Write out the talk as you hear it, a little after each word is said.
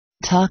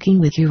talking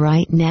with you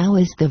right now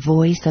is the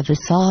voice of a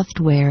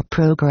software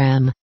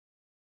program.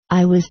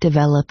 I was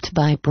developed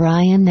by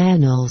Brian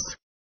Annals.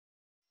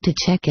 To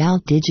check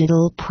out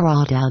digital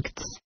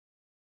products,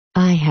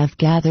 I have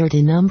gathered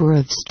a number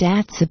of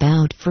stats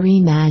about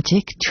free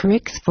magic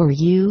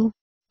Tricks4u,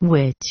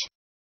 which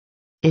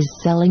is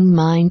selling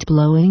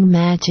mind-blowing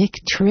magic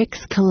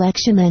tricks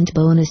collection and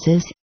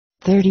bonuses,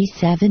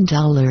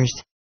 $37.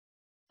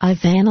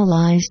 I've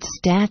analyzed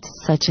stats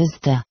such as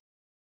the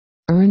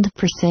earned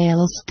per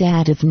sale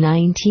stat of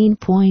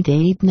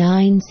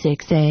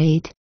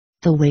 19.8968,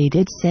 the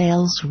weighted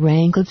sales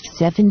rank of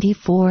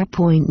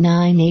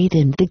 74.98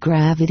 and the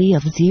gravity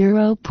of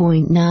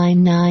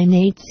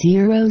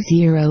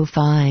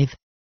 0.998005.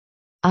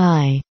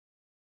 I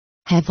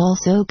have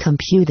also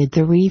computed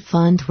the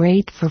refund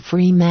rate for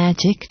free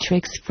magic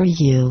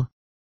Tricks4u.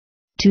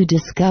 To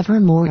discover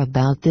more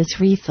about this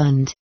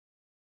refund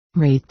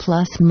rate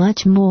plus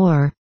much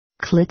more,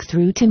 click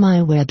through to my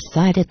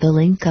website at the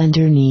link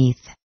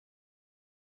underneath.